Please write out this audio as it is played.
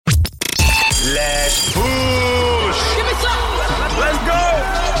Let's push. Give me some. Let's go.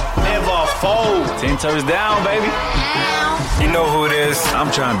 Never fold. 10 toes down, baby. You know who it is.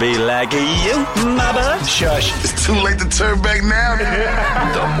 I'm trying to be like you, my bud. Shush. It's too late to turn back now.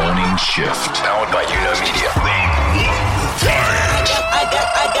 The Morning Shift. Powered by Media.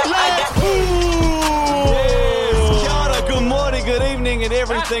 Good morning, good evening, and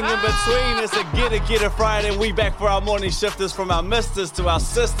everything in between. It's a Get It Friday. We back for our morning shifters, from our misters to our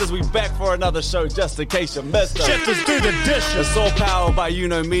sisters. We back for another show, just in case you missed us. Shifters do the dishes. It's all powered by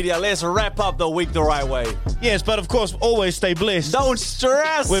Media. Let's wrap up the week the right way. Yes, but of course, always stay blessed. Don't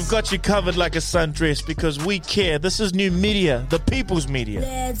stress. We've got you covered like a sundress because we care. This is new media, the people's media.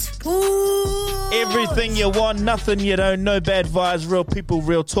 Let's push. Everything you want, nothing you don't. No bad vibes, real people,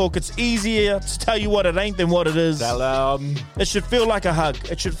 real talk. It's easier to tell you what it ain't than what it is. It should feel like a hug.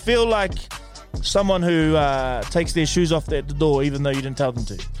 It should feel like someone who takes their shoes off at the door even though you didn't tell them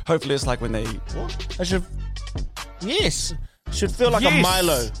to. Hopefully it's like when they... What? It should... Yes. It should feel like a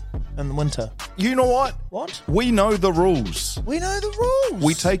Milo in the winter. You know what? What? We know the rules. We know the rules.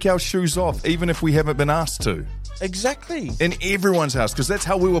 We take our shoes off even if we haven't been asked to. Exactly. In everyone's house, because that's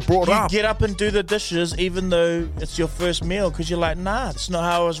how we were brought You up. get up and do the dishes even though it's your first meal because you're like, nah, that's not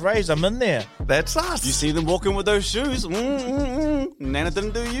how I was raised. I'm in there. That's us. You see them walking with those shoes. Nana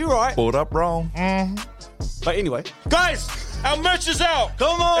didn't do you right. Brought up wrong. But anyway. Guys, our merch is out.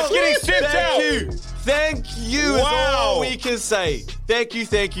 Come on. It's getting sent out. Thank you is Wow. all we can say. Thank you.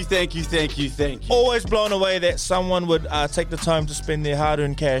 Always blown away that someone would take the time to spend their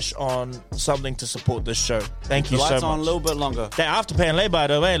hard-earned cash on something to support this show. Thank you The so lights much. on a little bit longer. That after-pay and lay-by,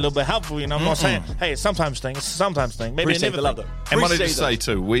 though, ain't a little bit helpful, you know. I'm not saying, hey, it's sometimes thing. It's a sometimes thing. Maybe Appreciate never the love, thing. though. And what did Appreciate you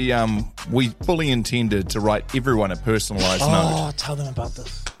say too? We fully intended to write everyone a personalised note. Oh, tell them about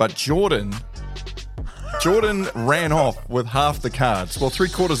this. But Jordan ran off with half the cards. Well,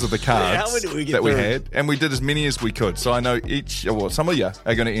 3/4 of the cards how many did we get that we through? had. And we did as many as we could. So I know some of you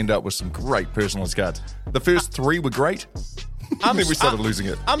are going to end up with some great personalised cards. The first 3 were great. Then we started losing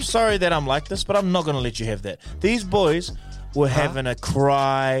it. I'm sorry that I'm like this, but I'm not going to let you have that. These boys were having a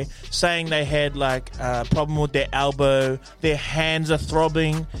cry, saying they had like a problem with their elbow, their hands are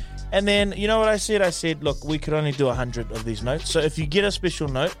throbbing. And then, you know what I said? I said, look, we could only do 100 of these notes. So if you get a special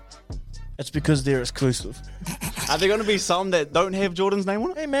note, it's because they're exclusive. Are there going to be some that don't have Jordan's name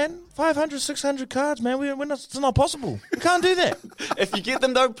on it? Hey, man, 500, 600 cards, man. It's not possible. We can't do that. If you get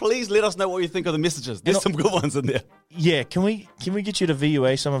them, though, please let us know what you think of the messages. There's some good ones in there. Yeah, can we get you to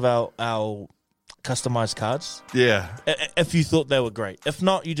VUA some of our customized cards? Yeah. If you thought they were great. If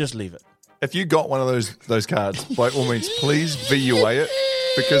not, you just leave it. If you got one of those cards, by all means, please VUA it.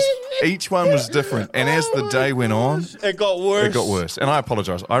 Because each one was different. And as the day went on, It got worse. And I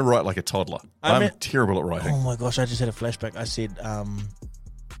apologise. I write like a toddler. I'm terrible at writing. Oh my gosh, I just had a flashback. I said,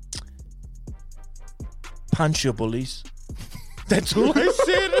 punch your bullies. That's all I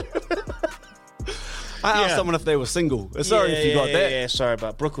said. I asked someone if they were single. Sorry if you got that. Yeah, sorry,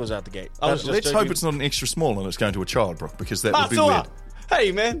 but Brooke was out the gate. Let's hope it's not an extra small and it's going to a child, Brooke, because that would be weird.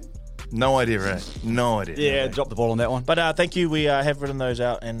 Hey, man. No idea, right? No idea. Yeah, drop the ball on that one. But thank you. We have written those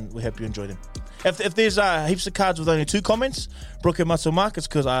out, and we hope you enjoy them. If there's heaps of cards with only 2 comments, Brooke and Muscle Mark, it's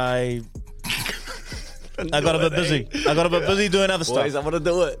because I got a bit busy. I got a bit busy doing other Boys, stuff. I want to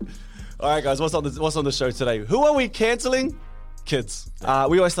do it. All right, guys, what's on the show today? Who are we cancelling? Kids. We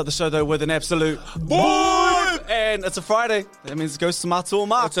always start the show, though, with an absolute boom! And it's a Friday. That means it goes to Matua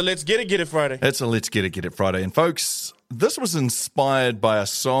Mark. It's a Let's Get It Friday. It's a Let's Get It Friday. And folks, this was inspired by a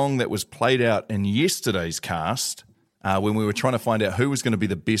song that was played out in yesterday's cast when we were trying to find out who was going to be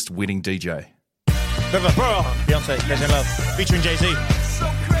the best wedding DJ. Beyonce, Catch and Love, featuring Jay-Z.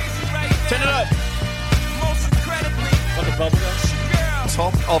 Turn it up.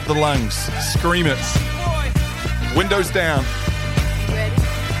 Top of the lungs. Scream it. Windows down.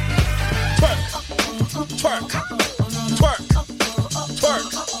 Twerk. Twerk.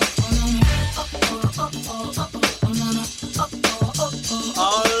 Twerk.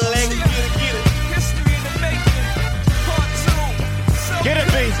 Oh, let's get it. History in the making. Part 2. Get it,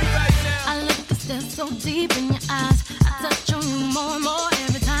 B. I look to stare so deep in your eyes. I touch on you more and more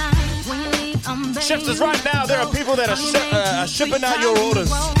every time. When you leave, I'm begging. Shifters right now, there are people that are shipping out your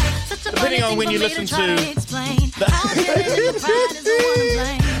orders. Depending on when you listen to...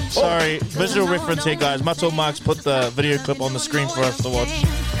 Sorry, visual reference here, guys. Mato Marks put the video clip on the screen for us to watch.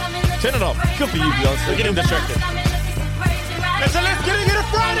 Turn it off. Good for you, Beyonce. We're getting distracted. It's a Let's Get It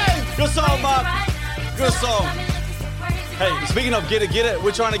Friday. Good song, Mark. Good song. Hey, speaking of get it,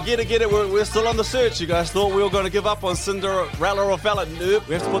 we're trying to get it. We're still on the search. You guys thought we were going to give up on Cinderella or Fella. Nope,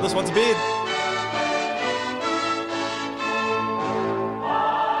 we have to put this one to bed.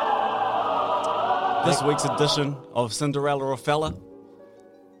 This week's edition of Cinderella or Fella.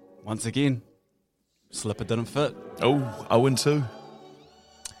 Once again, slipper didn't fit. Oh, 0-2.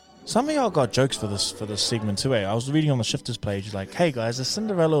 Some of y'all got jokes for this segment too. I was reading on the Shifters page, like, "Hey guys, is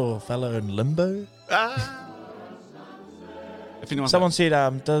Cinderella or Fella in limbo?" If anyone Someone said,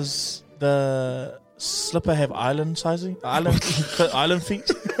 "Does the slipper have island sizing? Island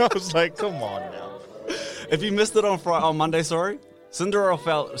feet?" I was like, "Come on now." If you missed it on Monday, sorry,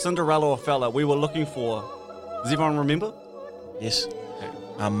 Cinderella or Fella, we were looking for. Does everyone remember? Yes,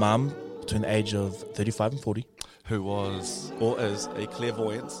 a mum between the age of 35 and 40, Who was or is a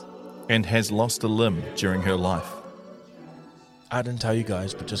clairvoyant. And has lost a limb during her life. I didn't tell you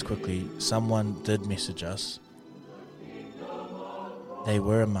guys, but just quickly, someone did message us. They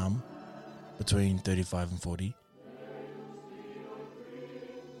were a mum between 35 and 40.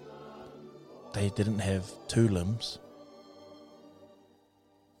 They didn't have two limbs.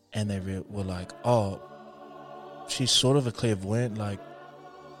 And they were like, "Oh, she's sort of a clairvoyant." Like,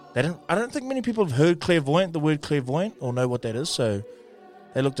 I don't think many people have heard the word clairvoyant, or know what that is. So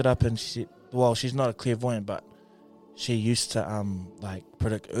they looked it up, and she said, "Well, she's not a clairvoyant, but she used to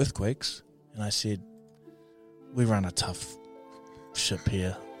predict earthquakes." And I said, "We run a tough ship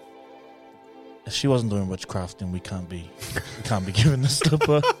here. If she wasn't doing witchcraft, then we can't be given the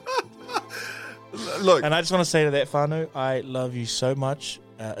slipper." Look, And I just want to say to that whānau, I love you so much.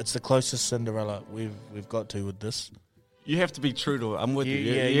 It's the closest Cinderella we've got to with this. You have to be true to it. I'm with you.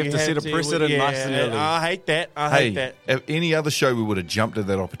 You have to set a precedent nice and early. I hate that. I hate that. If any other show, we would have jumped at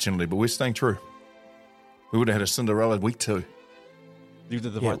that opportunity, but we're staying true. We would have had a Cinderella week 2. You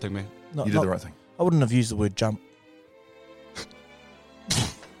did the Yeah. right thing, man. No, You did the right thing. I wouldn't have used the word jump.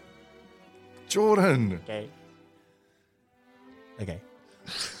 Jordan. Okay.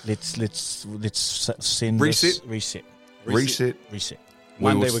 Let's send Reset. this reset. Reset. Monday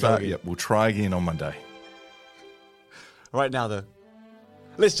we we will go start. again. Yep, we'll try again on Monday. Right now, though,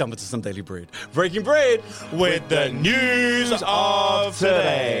 let's jump into some daily bread. Breaking bread With the news of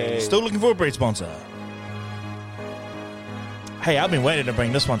today. Still looking for a bread sponsor. Hey, I've been waiting to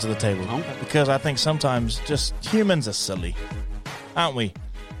bring this one to the table Okay. because I think sometimes just humans are silly, aren't we?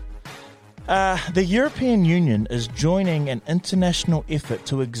 The European Union is joining an international effort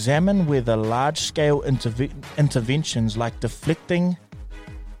to examine whether large-scale interventions like deflecting,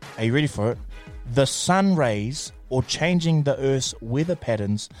 are you ready for it, the sun rays or changing the Earth's weather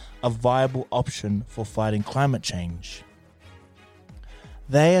patterns a viable option for fighting climate change.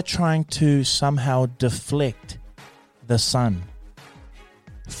 They are trying to somehow deflect the sun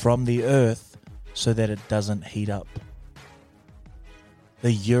from the Earth so that it doesn't heat up.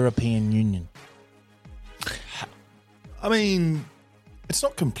 The European Union. I mean, it's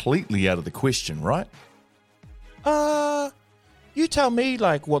not completely out of the question, right? You tell me,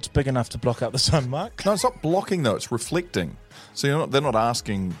 like, what's big enough to block out the sun, Mark? No, it's not blocking though. It's reflecting. So they're not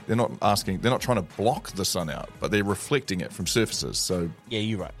trying to block the sun out, but they're reflecting it from surfaces. So Yeah,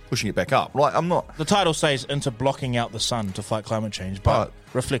 you're right. pushing it back up. Like, I'm not. The title says into blocking out the sun to fight climate change, but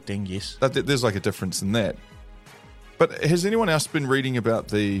reflecting, yes. There's like a difference in that. But has anyone else been reading about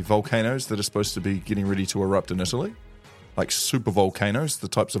the volcanoes that are supposed to be getting ready to erupt in Italy? Like super volcanoes, the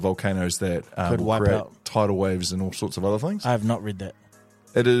types of volcanoes that Could will wipe create out. tidal waves and all sorts of other things. I have not read that.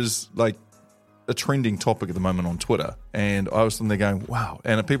 It is like a trending topic at the moment on Twitter. And I was sitting there going, wow.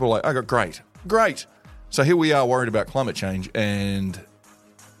 And people are like, oh, great. So here we are worried about climate change. And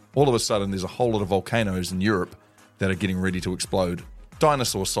all of a sudden there's a whole lot of volcanoes in Europe that are getting ready to explode.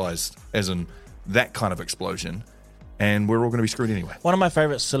 Dinosaur-sized, as in that kind of explosion. And we're all going to be screwed anyway. One of my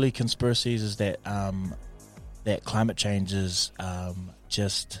favorite silly conspiracies is that that climate change is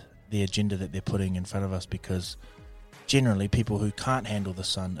just the agenda that they're putting in front of us because generally people who can't handle the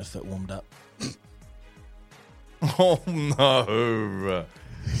sun if it warmed up. Oh, no.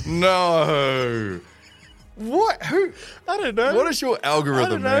 No. What? Who? I don't know. What is your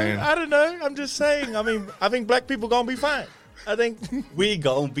algorithm, man? I don't know. I'm just saying. I mean, I think black people gonna be fine. I think We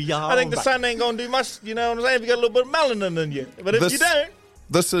gonna be all I think the right. sun ain't gonna do much. You know what I'm saying? If you got a little bit of melanin in you, but if you don't,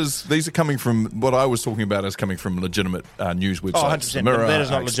 These are coming from what I was talking about is coming from legitimate news websites. 100%, The Mirror, that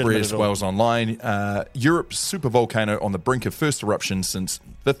is not legitimate Express, at all. Wales Online. Europe's supervolcano on the brink of first eruption since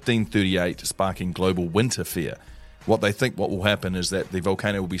 1538, sparking global winter fear. What they think what will happen is that the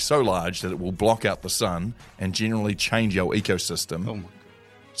volcano will be so large that it will block out the sun and generally change our ecosystem. Oh my God.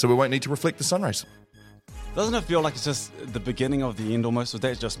 So we won't need to reflect the sun rays. Doesn't it feel like it's just the beginning of the end almost? Or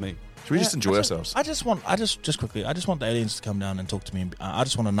that's just me? Should we just enjoy ourselves? I just want the aliens to come down and talk to me. I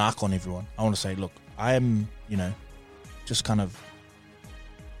just want to knock on everyone. I want to say, look, I am, just kind of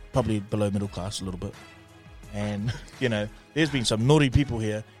probably below middle class a little bit, and there's been some naughty people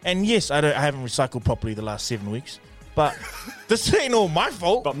here. And yes, I haven't recycled properly the last 7 weeks. But this ain't all my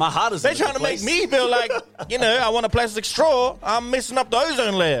fault. But my heart is They're in a trying good to make place. me feel like, I want a plastic straw. I'm messing up the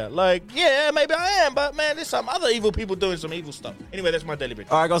ozone layer. Like, yeah, maybe I am. But, man, there's some other evil people doing some evil stuff. Anyway, that's my daily bread.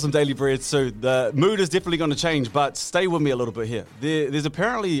 All right, I got some daily bread. So the mood is definitely going to change, but stay with me a little bit here. There's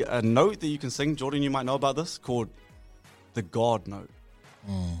apparently a note that you can sing. Jordan, you might know about this, called the God note.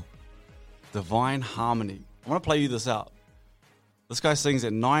 Divine harmony. I want to play you this out. This guy sings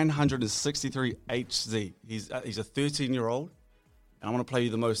at 963 Hz. He's a 13-year-old. And I want to play you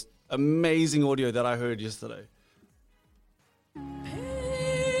the most amazing audio that I heard yesterday.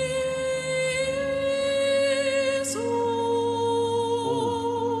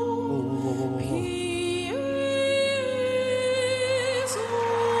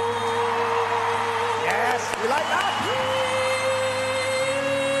 Yes, you like that?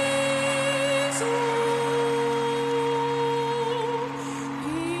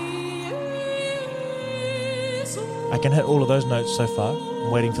 I can hit all of those notes so far. I'm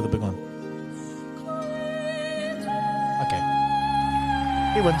waiting for the big one. Okay.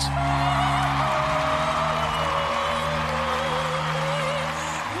 He wins.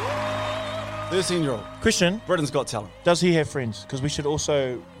 13-year-old. Christian, Britain's Got Talent. does he have friends? Because we should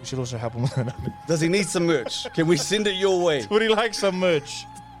also help him with that. Does he need some merch? Can we send it your way? Would he like some merch?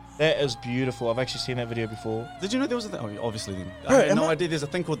 That is beautiful. I've actually seen that video before. Did you know there was a thing? Oh, obviously then. I Bro, had am no I- idea there's a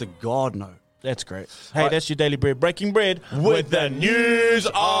thing called the God note. That's great. Hey, Right. that's your daily bread. Breaking bread with the news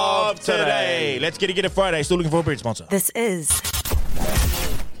of today. Let's get it Friday. Still looking for a bread sponsor. This is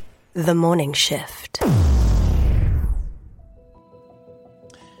The Morning Shift.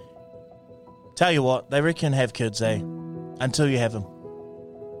 Tell you what, they reckon have kids, until you have them.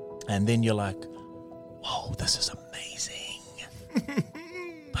 And then you're like, whoa, this is amazing.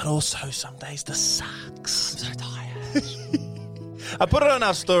 But also some days this sucks. I'm so tired. I put it on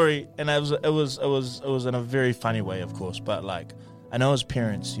our story, and it was in a very funny way, of course. But like, I know as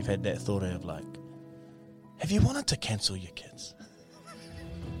parents, you've had that thought of like, have you wanted to cancel your kids?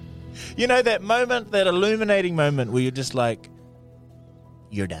 You know that moment, that illuminating moment where you're just like,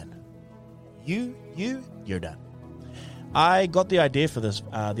 you're done. You're done. I got the idea for this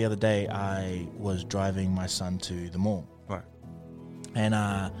the other day. I was driving my son to the mall. Right. And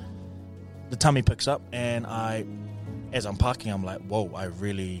the tummy picks up, and as I'm parking, I'm like, whoa, I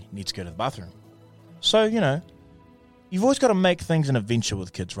really need to go to the bathroom. So, you've always got to make things an adventure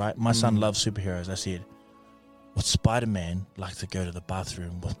with kids, right? My son loves superheroes. I said, would Spider-Man like to go to the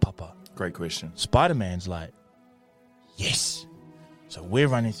bathroom with Papa? Great question. Spider-Man's like, yes. So we're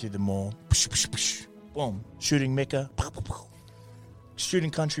running through the mall. Psh, psh, psh. Boom. Shooting Mecca.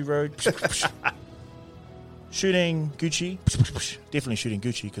 Shooting Country Road. Shooting Gucci. Definitely shooting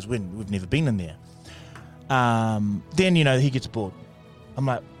Gucci because we've never been in there. Then, he gets bored. I'm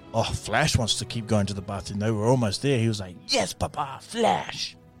like, oh, Flash wants to keep going to the bathroom. No, we're almost there. He was like, yes, Papa,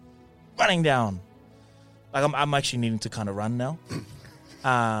 Flash. Running down. Like, I'm actually needing to kind of run now.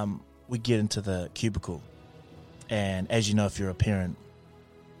 We get into the cubicle. And as you know, if you're a parent,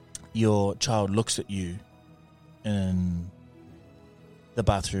 your child looks at you in the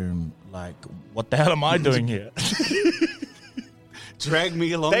bathroom like, what the hell am I doing here? Drag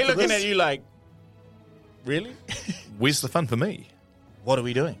me along. They for looking this? at you like, really? Where's the fun for me? What are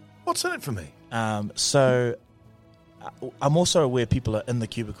we doing? What's in it for me? So I'm also aware people are in the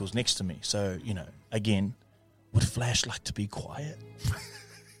cubicles next to me. So, again, would Flash like to be quiet?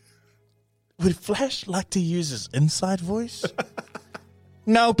 Would Flash like to use his inside voice?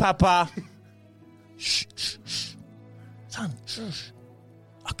 No, Papa. Shh, shh, shh. Son, shh.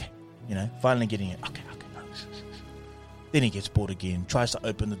 Okay. Finally getting it. Okay. No, shh, shh, shh. Then he gets bored again, tries to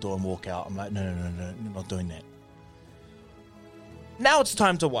open the door and walk out. I'm like, no, you're not doing that. Now it's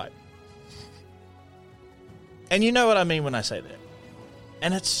time to wipe. And you know what I mean when I say that.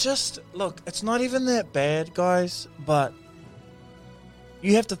 And it's just, look, it's not even that bad, guys, but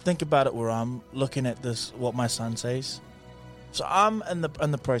you have to think about it where I'm looking at this, what my son says. So I'm in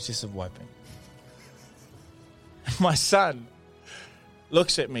the process of wiping. My son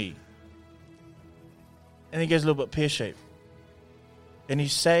looks at me and he goes a little bit pear-shaped. And he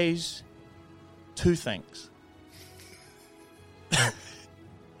says two things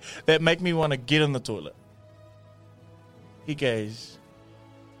that make me want to get in the toilet. He goes,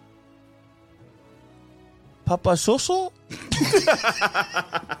 Papa Soso?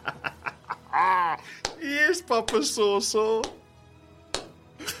 Yes, Papa Soso.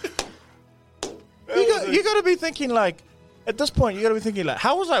 You got to be thinking like, at this point, you got to be thinking like,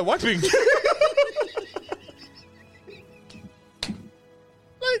 how was I wiping? Like,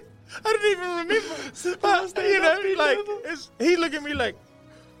 I don't even remember. But, you know, like, he looked at me like,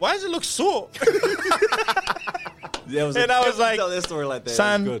 why does it look sore? And I was like, tell that story like that.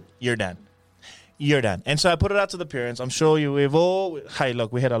 son, Good. you're done. You're done. And so I put it out to the parents. I'm sure we've all, hey,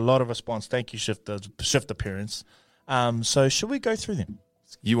 look, we had a lot of response. Thank you, Shifter parents. So should we go through them?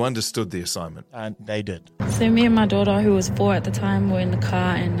 You understood the assignment. They did. So me and my daughter, who was 4 at the time, were in the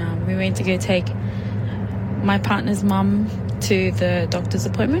car, and we went to go take my partner's mum to the doctor's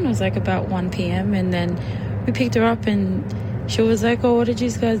appointment. It was like about 1 p.m. and then we picked her up and she was like, oh, what did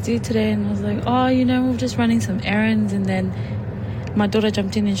you guys do today? And I was like, oh, you know, we're just running some errands. And then my daughter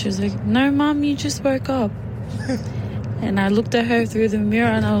jumped in and she was like, no, Mum, you just woke up. And I looked at her through the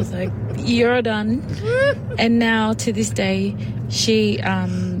mirror and I was like, you're done. And now to this day,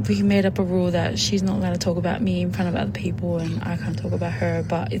 we made up a rule that she's not allowed to talk about me in front of other people and I can't talk about her,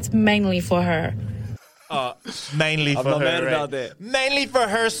 but it's mainly for her. Mainly I'm for not her. mad right? about that. Mainly for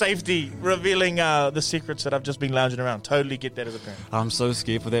her safety, revealing the secrets that I've just been lounging around. Totally get that as a parent. I'm so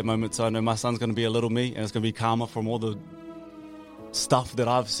scared for that moment. So I know my son's going to be a little me, and it's going to be karma from all the stuff that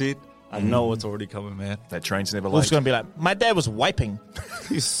I've said. I know it's already coming, man. That train's never Who's late. going to be like, my dad was wiping.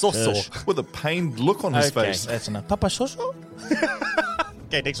 He's so sore. With a pained look on his face. That's enough. Papa Soso?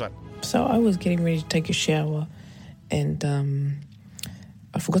 Okay, next one. So I was getting ready to take a shower and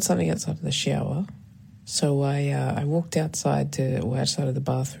I forgot something outside the shower. So I walked outside outside of the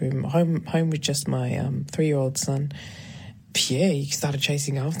bathroom, home with just my 3-year-old son. Yeah, he started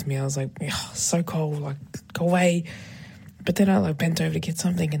chasing after me. I was like, so cold, like, go away. But then I like bent over to get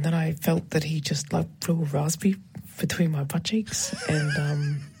something, and then I felt that he just like threw a raspberry between my butt cheeks,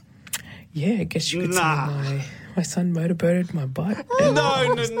 and yeah, I guess you could say my son motorboated my butt. And I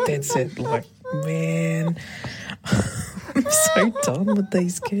was dead set, like, man, I'm so done with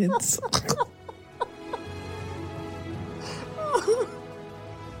these kids.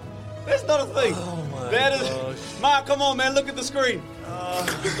 That's not a thing. Oh my gosh. Mark, come on, man. Look at the screen.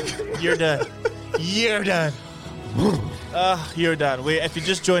 You're done. You're done. You're done. If you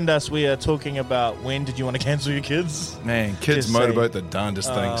just joined us, we are talking about when did you want to cancel your kids? Man, kids Just motorboat the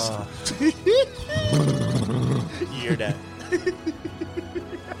darndest things. You're done.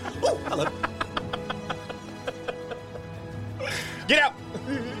 Oh, hello. Get out.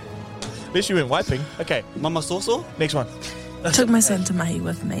 At least you went wiping. Okay, Mama Soso? next one. Took my son to Mahi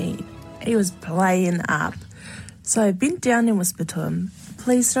with me. He was playing up. So I bent down and whispered to him,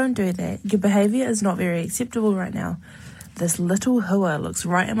 please don't do that. Your behaviour is not very acceptable right now. This little hua looks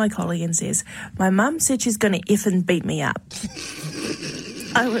right at my collie and says, my mum said she's going to effing beat me up.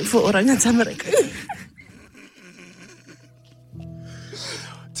 I work for Oranga Tamaraku.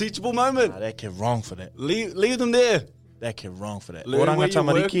 Teachable moment. That kid wrong for that. Leave them there. That kid wrong for that. Learn where Oranga you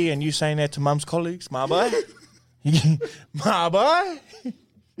work. Tamariki, and you saying that to mum's colleagues, my boy? My boy?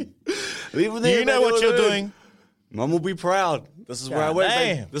 Leave them there. You know what you're doing. Mum will be proud. This is where I work,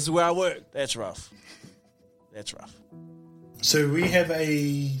 baby. Damn. This is where I work. That's rough. That's rough. So we have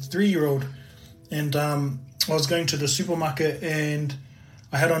a 3-year-old, and I was going to the supermarket, and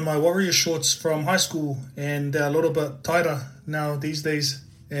I had on my Warrior shorts from high school, and they're a little bit tighter now these days.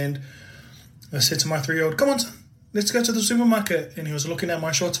 And I said to my 3-year-old, come on, son, let's go to the supermarket. And he was looking at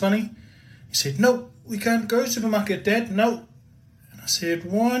my shorts funny. He said, no, we can't go supermarket, Dad, no. And I said,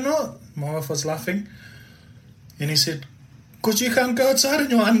 why not? My wife was laughing. And he said, because you can't go outside in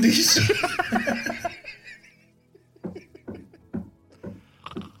your undies.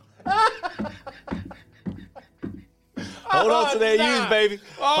 Hold on to that youth, baby.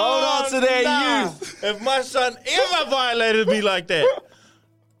 Hold on to that youth. If my son ever violated me like that,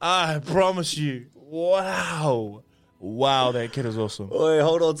 I promise you. Wow. Wow, that kid is awesome. Wait,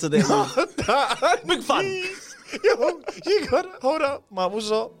 hold on to that youth. Big fun. Yo, you gotta hold up. Mom,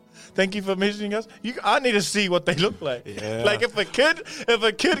 what's up? Thank you for mentioning us. I need to see what they look like. Yeah. Like if a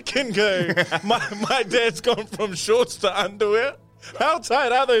kid can go, my dad's gone from shorts to underwear. How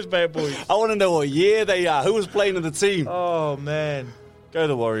tight are those bad boys? I want to know what year they are. Who was playing in the team? Oh man, go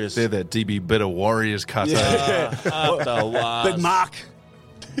the Warriors. They're that DB Bitter Warriors cut. Big Mark.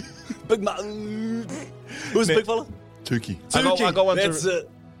 Big Mark. Who's the big fella? Tukey. I got one. That's it.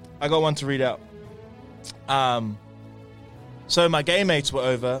 I got one to read out. So my gay mates were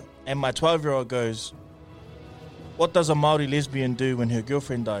over, and my 12-year-old goes, what does a Māori lesbian do when her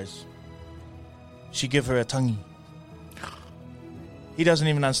girlfriend dies? She give her a tangi. He doesn't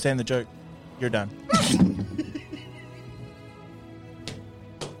even understand the joke. You're done.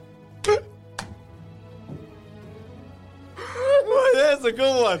 That's a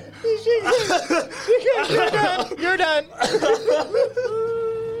good one. You're done. You're done.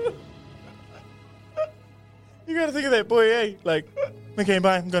 You gotta think of that boy, eh? Like, okay,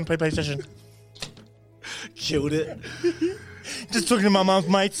 bye. I'm gonna play PlayStation. Killed it. Just talking to my mum's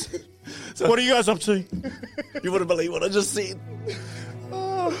mates. What are you guys up to? You wouldn't believe what I just said.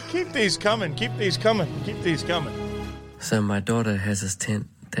 Oh, keep these coming. Keep these coming. Keep these coming. So my daughter has this tent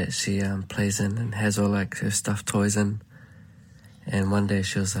that she plays in and has all like her stuffed toys in. And one day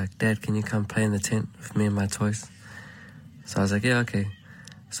she was like, Dad, can you come play in the tent with me and my toys? So I was like, yeah, okay.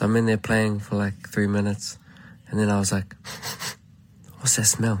 So I'm in there playing for like 3 minutes. And then I was like, what's that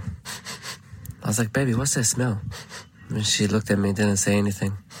smell? I was like, baby, what's that smell? And she looked at me and didn't say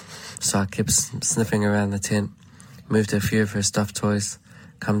anything. So I kept sniffing around the tent, moved a few of her stuffed toys.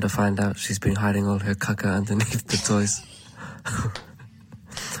 Come to find out, she's been hiding all her caca underneath the toys.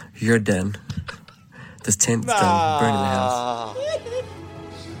 You're done. This tent's done. Burning the house.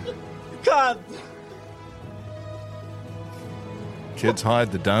 God. Kids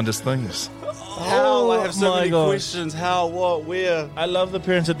hide the darndest things. How? I have so my many gosh. questions. How? What? Where? I love the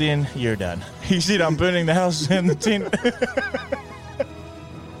parents at the end. You're done. He said, I'm burning the house and the tent.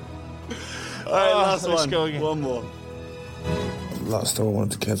 All right, last let's one. go again. One more. Last time I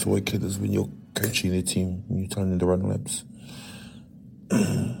wanted to cancel a kid is when you're coaching their team and you're telling them to run laps.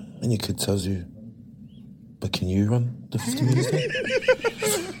 And your kid tells you, but can you run the 50 minutes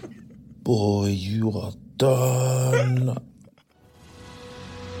lap? Boy, you are done.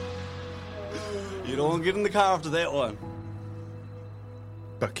 You don't want to get in the car after that one.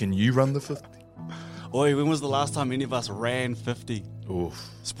 But can you run the 50? Oi, when was the last time any of us ran 50? Oof.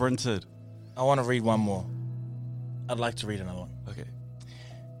 Sprinted. I want to read one more. I'd like to read another one. Okay.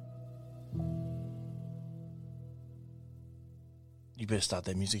 You better start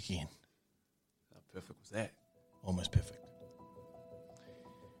that music again. How perfect was that? Almost perfect.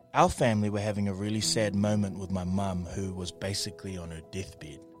 Our family were having a really sad moment with my mum, who was basically on her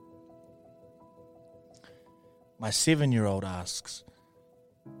deathbed. My 7-year-old asks,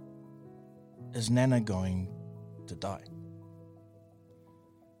 is Nana going to die?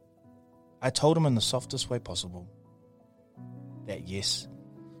 I told him in the softest way possible that yes,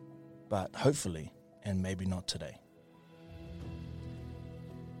 but hopefully, and maybe not today.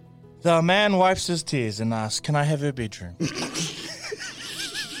 The man wipes his tears and asks, can I have her bedroom?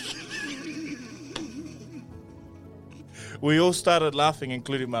 We all started laughing,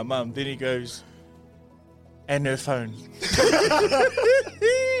 including my mum. Then he goes, and her phone.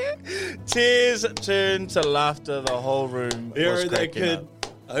 Tears turned to laughter. The whole room was Bury that cracking kid. up.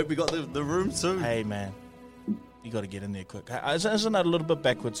 I hope we got the room soon. Hey, man. You got to get in there quick. Isn't that a little bit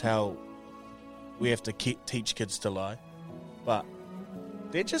backwards how we have to teach kids to lie? But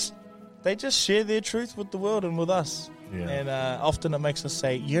they just share their truth with the world and with us. Yeah. And often it makes us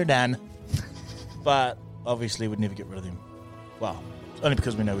say, you're done. But obviously we'd never get rid of them. Well, only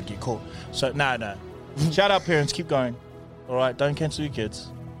because we know we'd get caught. So, no. Shout out parents. Keep going. All right? Don't cancel your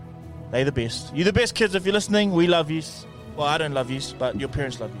kids. They the best. You the best, kids. If you're listening, we love you. Well, I don't love you, but your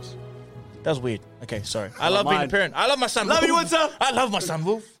parents love you. That was weird. Okay, sorry. I love being a parent. I love my son. Love Wolf. you, what's up? I love my son,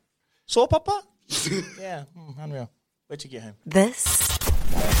 Wolf. So, Papa? Yeah, unreal. Wait till you get home. This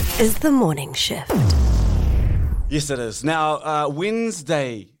is the morning shift. Yes, it is. Now,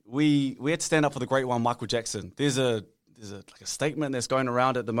 Wednesday, we had to stand up for the great one, Michael Jackson. There's a statement that's going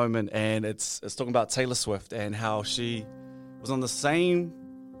around at the moment, and it's talking about Taylor Swift and how she was on the same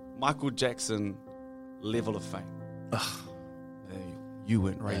Michael Jackson level of fame. Ugh. You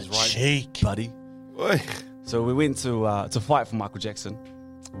weren't raised right, cheek, buddy. Oi. So we went to fight for Michael Jackson.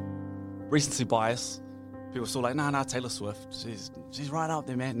 Recency bias. People were still like, nah, Taylor Swift. She's right up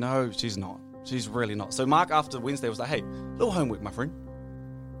there, man. No, she's not. She's really not. So Mark, after Wednesday, was like, hey, little homework, my friend.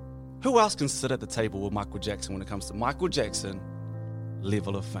 Who else can sit at the table with Michael Jackson when it comes to Michael Jackson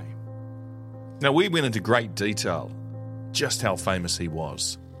level of fame? Now, we went into great detail just how famous he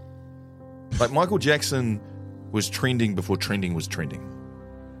was. Like, Michael Jackson was trending before trending was trending.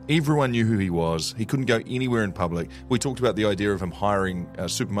 Everyone knew who he was. He couldn't go anywhere in public. We talked about the idea of him hiring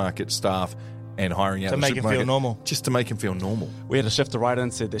supermarket staff and hiring out To the make him feel supermarket normal. Just to make him feel normal. We had a chef to write in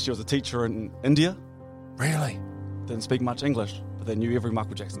and said that she was a teacher in India. Really? Didn't speak much English, but they knew every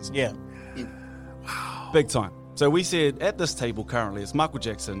Michael Jackson song. Yeah. Wow. Big time. So we said at this table currently, it's Michael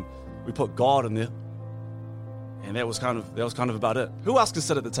Jackson. We put God in there. And that was kind of about it. Who else can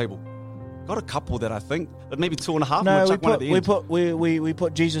sit at the table? Got a couple that I think, but maybe 2.5. No, we'll chuck one at the end. we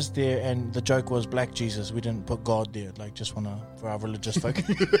put Jesus there, and the joke was black Jesus. We didn't put God there. Like, just for our religious folk.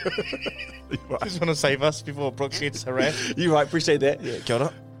 Right. Just want to save us before Brooks gets harassed. You're right, appreciate that. Yeah, kia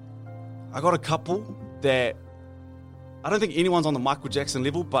ora. I got a couple that I don't think anyone's on the Michael Jackson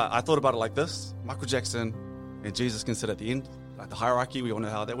level, but I thought about it like this. Michael Jackson and Jesus can sit at the end, like the hierarchy. We all know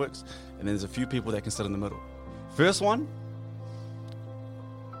how that works. And then there's a few people that can sit in the middle. First one,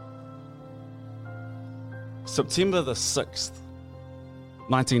 September the 6th,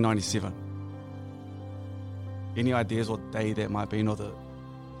 1997. Any ideas what day that might be, or the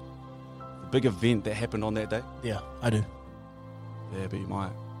big event that happened on that day? Yeah, I do. Yeah, but you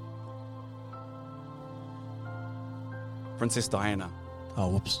might. Princess Diana. Oh,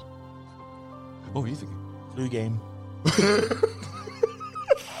 whoops. What were you thinking? Flu game.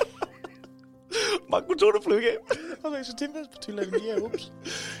 Michael Jordan flu game. I was like, September, too late in the year. Whoops.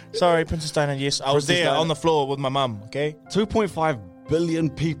 Sorry, Princess Diana. Yes, I was Princess there Diana. on the floor with my mum. Okay. 2.5 billion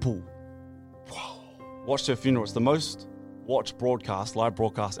people watched her funeral. It's the most watched broadcast, live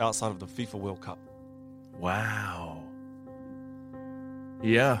broadcast outside of the FIFA World Cup. Wow.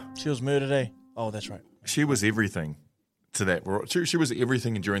 Yeah. She was murdered, eh? Oh, that's right. She was everything to that. She was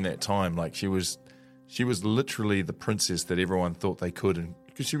everything during that time. Like she was literally the princess that everyone thought they could, and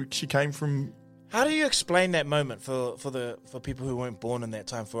because she came from. How do you explain that moment for people who weren't born in that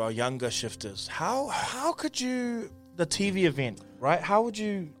time, for our younger shifters? How could you, the TV event, right? How would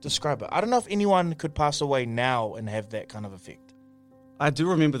you describe it? I don't know if anyone could pass away now and have that kind of effect. I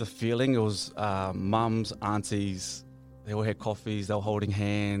do remember the feeling. It was mums, aunties. They all had coffees. They were holding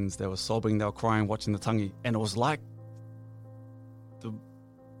hands. They were sobbing. They were crying, watching the tangi, and it was like the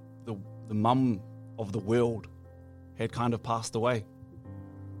mum of the world had kind of passed away.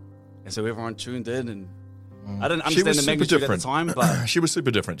 And so everyone tuned in, and I didn't understand the magnitude at the time, but she was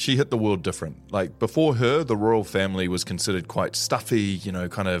super different. She hit the world different. Like before her, the royal family was considered quite stuffy,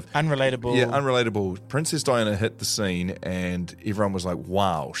 kind of unrelatable. Yeah, unrelatable. Princess Diana hit the scene, and everyone was like,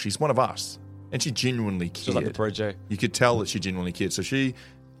 "Wow, she's one of us," and she genuinely cared. She was like the project. You could tell that she genuinely cared. So she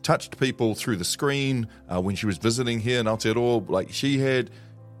touched people through the screen when she was visiting here in Aotearoa. Like she had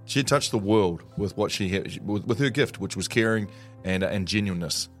touched the world with what she had, with her gift, which was caring and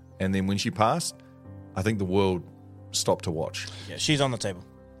genuineness. And then when she passed, I think the world stopped to watch. Yeah, she's on the table. Do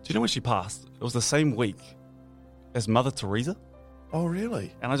you know when she passed? It was the same week as Mother Teresa. Oh,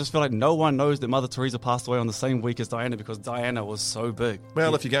 really? And I just feel like no one knows that Mother Teresa passed away on the same week as Diana, because Diana was so big.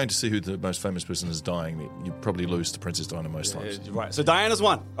 Well, if you're going to see who the most famous person is dying, you probably lose to Princess Diana most times. Right. So Diana's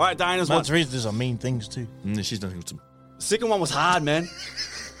one. All right, Diana's one. Mother Teresa does some mean things too. She's done some. Second one was hard, man.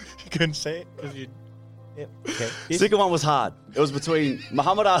 You couldn't say it because you. Yep. Okay. Yes. Second one was hard. It was between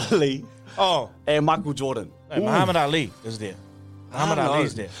Muhammad Ali and Michael Jordan. No, Muhammad Ali is there. Muhammad Ali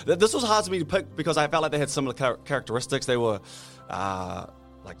is there. This was hard for me to pick because I felt like they had similar characteristics. They were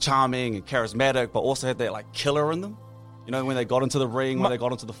like charming and charismatic, but also had that like killer in them. You know, when they got into the ring, when they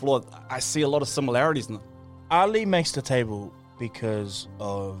got onto the floor, I see a lot of similarities in them. Ali makes the table because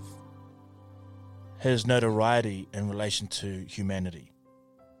of his notoriety in relation to humanity.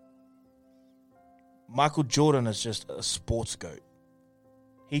 Michael Jordan is just a sports goat.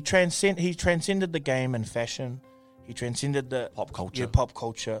 He transcended the game in fashion. He transcended the pop culture. Yeah, pop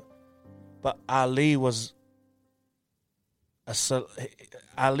culture. But Ali was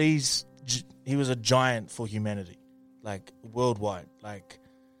he was a giant for humanity, like worldwide. Like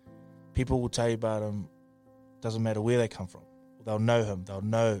people will tell you about him. Doesn't matter where they come from. They'll know him. They'll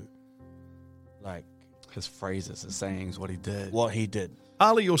know, like his phrases, his sayings, what he did.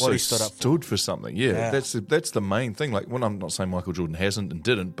 Ali also stood stood for something. Yeah, that's the main thing. Like, when I'm not saying Michael Jordan hasn't and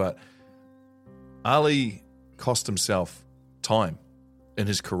didn't, but Ali cost himself time in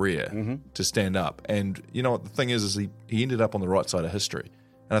his career to stand up. And you know what the thing is he ended up on the right side of history.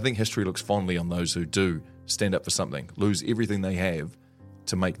 And I think history looks fondly on those who do stand up for something, lose everything they have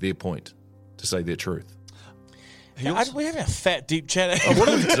to make their point, to say their truth. We're having a fat, deep chat. Oh, what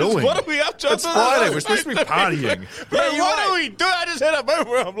are we doing? What are we up to? It's Friday. We're supposed to be partying. What are we doing? I just had a moment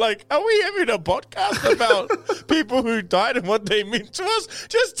where I'm like, are we having a podcast about people who died and what they meant to us?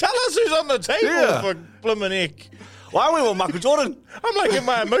 Just tell us who's on the table for blimmin' heck. Why are we with Michael Jordan? I'm like in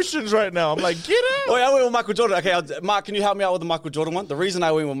my emotions right now. I'm like, get out. Oh, yeah, I went with Michael Jordan. Okay, Mark, can you help me out with the Michael Jordan one? The reason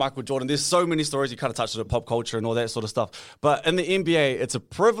I went with Michael Jordan, there's so many stories. You kind of touched on pop culture and all that sort of stuff. But in the NBA, it's a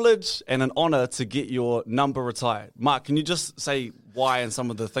privilege and an honor to get your number retired. Mark, can you just say why and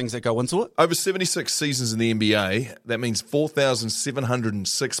some of the things that go into it? Over 76 seasons in the NBA, that means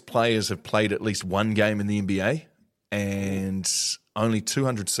 4,706 players have played at least one game in the NBA, and only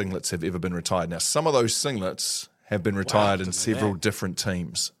 200 singlets have ever been retired. Now, some of those singlets have been retired in several different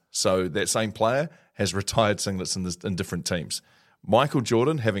teams. So that same player has retired singlets in different teams. Michael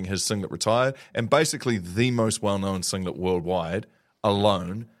Jordan having his singlet retired, and basically the most well-known singlet worldwide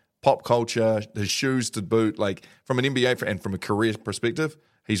alone, pop culture, his shoes to boot, like from an NBA and from a career perspective,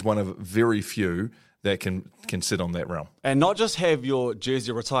 he's one of very few that can sit on that realm. And not just have your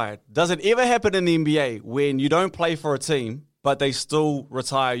jersey retired. Does it ever happen in the NBA when you don't play for a team, but they still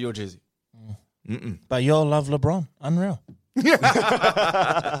retire your jersey? But y'all love LeBron. Unreal. Okay.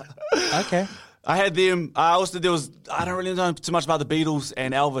 I had them. I don't really know too much about the Beatles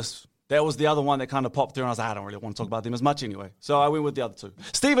and Elvis. That was the other one that kind of popped through, and I was like, I don't really want to talk about them as much anyway. So I went with the other two.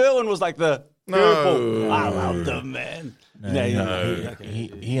 Steve Irwin was like the curveball. I loved him, man.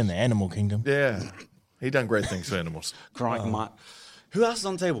 He in the animal kingdom. Yeah. He done great things for animals. Crying Mike. Who else is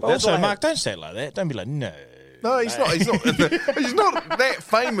on the table? Also, Mark, don't say it like that. Don't be like, no. No, he's not. He's not that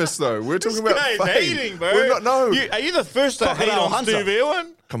famous, though. We're talking about fame. Hating, bro. We're not, no. Are you the first to hate on Steve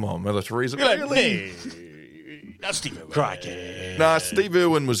Irwin? Come on, Mother Teresa. You're like, really? That's Steve Irwin. Crikey. Nah, Steve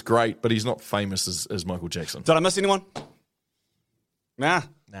Irwin was great, but he's not famous as Michael Jackson. Did I miss anyone? Nah,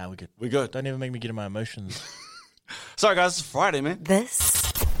 we're good. We're good. Don't even make me get in my emotions. Sorry, guys. It's Friday, man.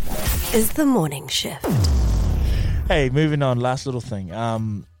 This is the morning shift. Hey, moving on. Last little thing.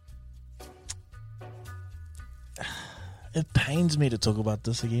 It pains me to talk about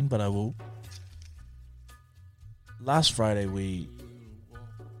this again, but I will. Last Friday, we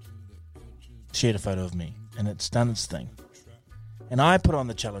shared a photo of me, and it's done its thing. And I put on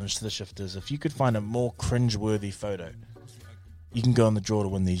the challenge to the shifters, if you could find a more cringe-worthy photo, you can go on the draw to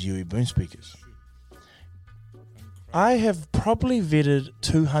win these UE Boom speakers. I have probably vetted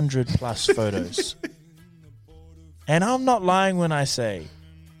 200 plus photos. And I'm not lying when I say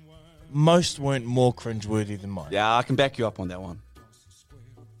most weren't more cringe-worthy than mine. Yeah, I can back you up on that one.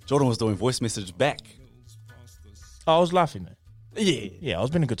 Jordan was doing voice message back. I was laughing though. Yeah. Yeah, I was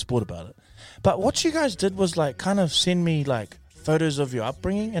being a good sport about it. But what you guys did was like kind of send me like photos of your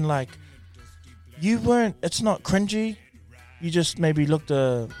upbringing, and like you weren't, it's not cringy. You just maybe looked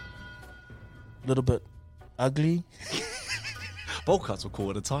a little bit ugly. Bowl cuts were cool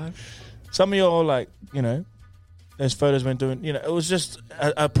at the time. Some of y'all, like, you know, those photos weren't doing, you know, it was just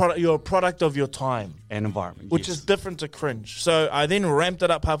a product. You're a product of your time and environment, which is different to cringe. So I then ramped it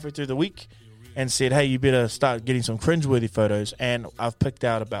up halfway through the week and said, hey, you better start getting some cringe-worthy photos. And I've picked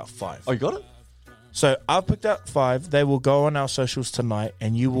out about 5. Oh, you got it? So I've picked out 5. They will go on our socials tonight,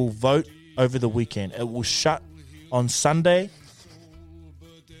 and you will vote over the weekend. It will shut on Sunday,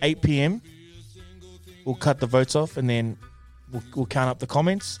 8 p.m. We'll cut the votes off, and then we'll count up the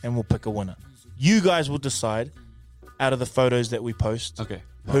comments, and we'll pick a winner. You guys will decide out of the photos that we post,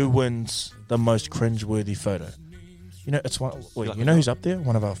 who wins the most cringe-worthy photo. You know, it's one. Wait, you know who's up there?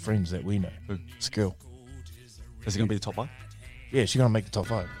 One of our friends that we know. Who? It's a girl. Is it going to be the top 5? Yeah, she's going to make the top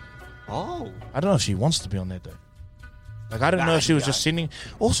 5. Oh. I don't know if she wants to be on that, though. Like, I didn't know if she was just sending.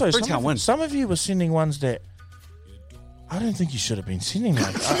 Also, some of you were sending ones that I don't think you should have been sending.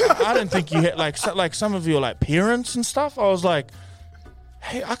 Like, I don't think you had, like some of your like parents and stuff. I was like,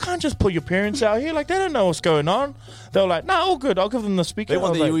 hey, I can't just put your parents out here. Like, they don't know what's going on. They were like, no, all good. I'll give them the speaker. They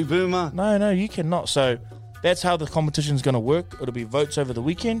want the UE Boomer. No, you cannot. So that's how the competition's going to work. It'll be votes over the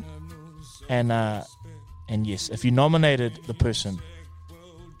weekend. And yes, if you nominated the person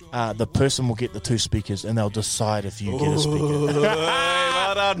will get the 2 speakers, and they'll decide if you get a speaker.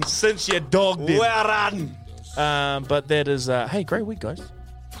 Well done. Since you dogged it. Well done. But that is, hey, great week, guys.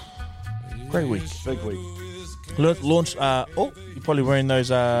 Great week. Big week. Launch, you're probably wearing those,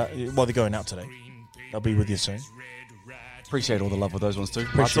 they're going out today. They'll be with you soon. Appreciate all the love with those ones too.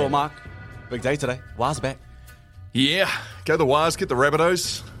 Appreciate I saw it. Mark. Big day today. Waz back. Yeah. Go the Wires, get the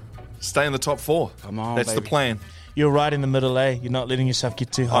Rabbitohs, stay in the top 4. Come on, That's baby. the plan. You're right in the middle, eh? You're not letting yourself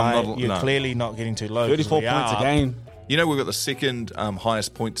get too high. You're clearly not getting too low. 34 points a game. You know, we've got the second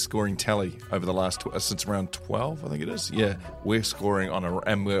highest point scoring tally over the last since around 12, I think it is. Yeah, we're scoring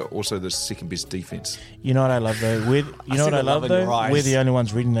and we're also the second best defense. You know what I love though? We're eyes. the only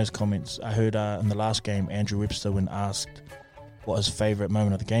ones reading those comments. I heard in the last game, Andrew Webster, when asked what his favourite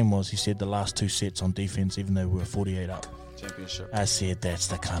moment of the game was, he said the last 2 sets on defense, even though we were 48 up. Championship. I said that's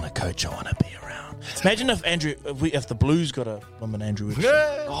the kind of coach I want to be around. Imagine if if the Blues got a woman, Andrew Webster.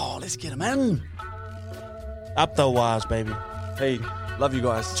 Yeah. Oh, let's get him in. Up the wires, baby. Hey, love you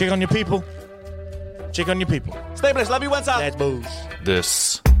guys. Check on your people. Check on your people. Stay blessed. Love you. What's up? That's Blues.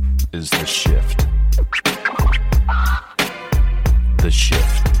 This is The Shift. The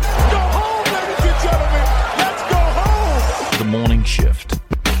Shift. Go home, ladies and gentlemen. Let's go home. The Morning Shift.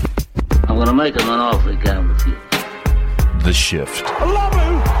 I'm going to make him an offer again with you. The Shift. I love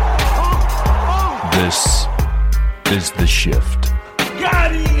you. This is The Shift.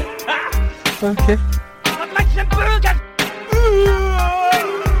 Got him. Okay.